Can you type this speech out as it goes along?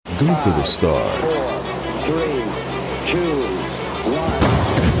Go for the stars. 4, 3, 2,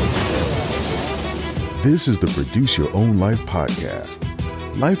 1. This is the Produce Your Own Life podcast.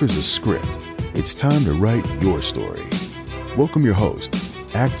 Life is a script. It's time to write your story. Welcome your host,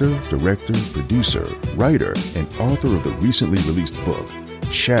 actor, director, producer, writer, and author of the recently released book,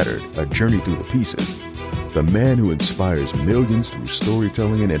 Shattered, A Journey Through the Pieces. The man who inspires millions through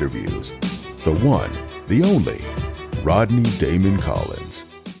storytelling and interviews. The one, the only, Rodney Damon Collins.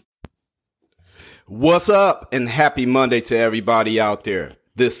 What's up, and happy Monday to everybody out there.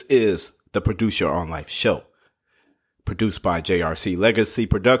 This is the Produce Your Own Life show, produced by JRC Legacy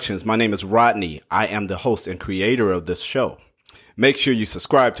Productions. My name is Rodney. I am the host and creator of this show. Make sure you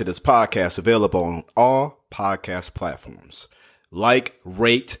subscribe to this podcast, available on all podcast platforms. Like,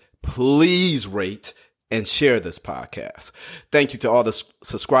 rate, please rate, and share this podcast. Thank you to all the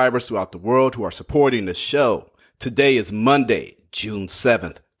subscribers throughout the world who are supporting the show. Today is Monday, June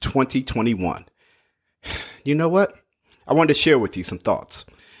 7th, 2021. You know what? I wanted to share with you some thoughts.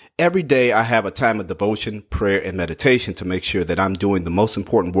 Every day I have a time of devotion, prayer, and meditation to make sure that I'm doing the most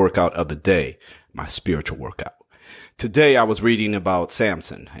important workout of the day, my spiritual workout. Today I was reading about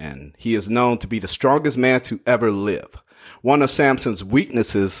Samson, and he is known to be the strongest man to ever live. One of Samson's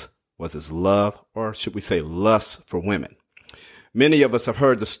weaknesses was his love, or should we say lust, for women. Many of us have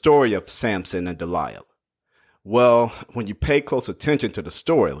heard the story of Samson and Delilah. Well, when you pay close attention to the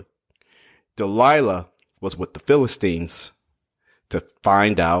story, Delilah was with the Philistines to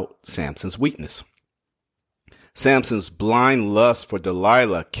find out Samson's weakness. Samson's blind lust for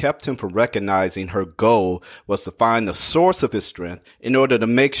Delilah kept him from recognizing her goal was to find the source of his strength in order to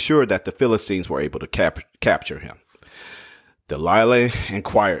make sure that the Philistines were able to capture him. Delilah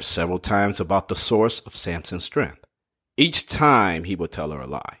inquired several times about the source of Samson's strength. Each time he would tell her a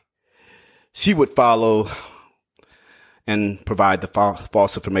lie. She would follow and provide the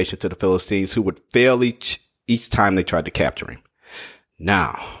false information to the Philistines, who would fail each time they tried to capture him.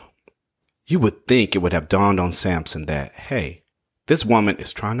 Now, you would think it would have dawned on Samson that, hey, this woman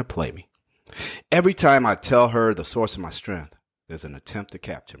is trying to play me. Every time I tell her the source of my strength, there's an attempt to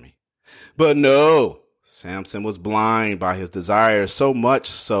capture me. But no. Samson was blind by his desires, so much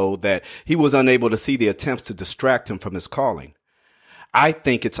so that he was unable to see the attempts to distract him from his calling. I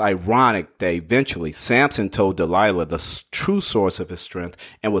think it's ironic that eventually Samson told Delilah the true source of his strength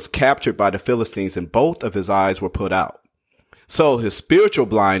and was captured by the Philistines, and both of his eyes were put out. So his spiritual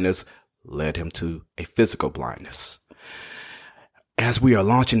blindness led him to a physical blindness. As we are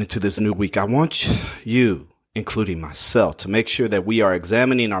launching into this new week, I want you, including myself, to make sure that we are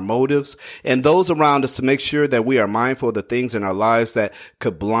examining our motives, and those around us to make sure that we are mindful of the things in our lives that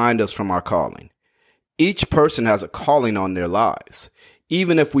could blind us from our calling. Each person has a calling on their lives,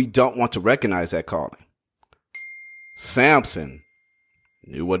 even if we don't want to recognize that calling. Samson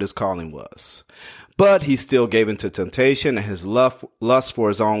knew what his calling was, but he still gave in to temptation and his lust for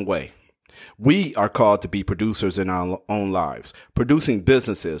his own way. We are called to be producers in our own lives, producing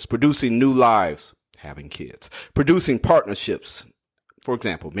businesses, producing new lives, having kids, producing partnerships, for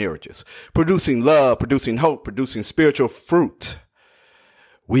example, marriages, producing love, producing hope, producing spiritual fruit.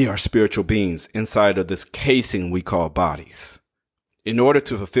 We are spiritual beings inside of this casing we call bodies. In order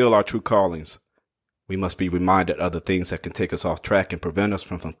to fulfill our true callings, we must be reminded of the things that can take us off track and prevent us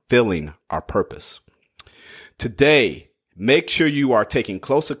from fulfilling our purpose. Today, make sure you are taking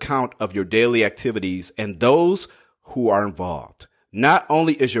close account of your daily activities and those who are involved. Not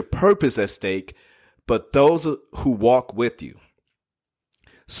only is your purpose at stake, but those who walk with you.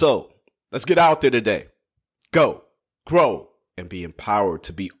 So let's get out there today. Go, grow, and be empowered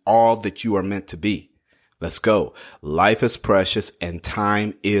to be all that you are meant to be. Let's go. Life is precious and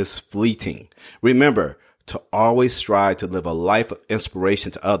time is fleeting. Remember to always strive to live a life of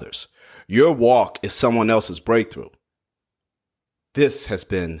inspiration to others. Your walk is someone else's breakthrough. This has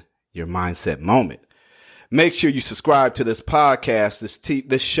been your Mindset Moment. Make sure you subscribe to this podcast,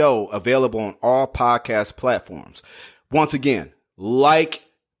 this show, available on all podcast platforms. Once again, like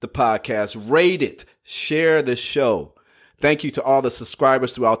the podcast, rate it, share the show. Thank you to all the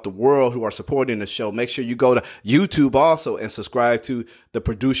subscribers throughout the world who are supporting the show. Make sure you go to YouTube also and subscribe to the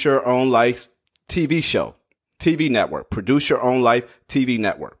Produce Your Own Life TV network, Produce Your Own Life TV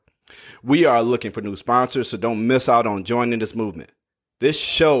network. We are looking for new sponsors, so don't miss out on joining this movement. This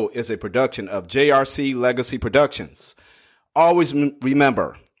show is a production of JRC Legacy Productions. Always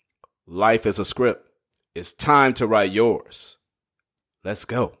remember, life is a script. It's time to write yours. Let's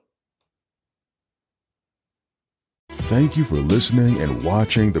go. Thank you for listening and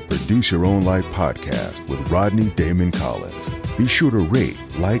watching the Produce Your Own Life podcast with Rodney Damon Collins. Be sure to rate,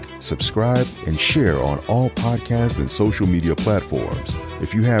 like, subscribe, and share on all podcast and social media platforms.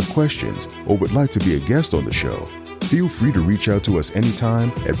 If you have questions or would like to be a guest on the show, feel free to reach out to us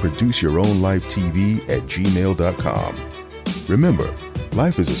anytime at produceyourownlifetv@gmail.com. Remember,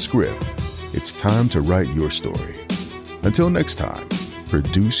 life is a script. It's time to write your story. Until next time,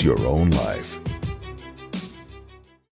 produce your own life.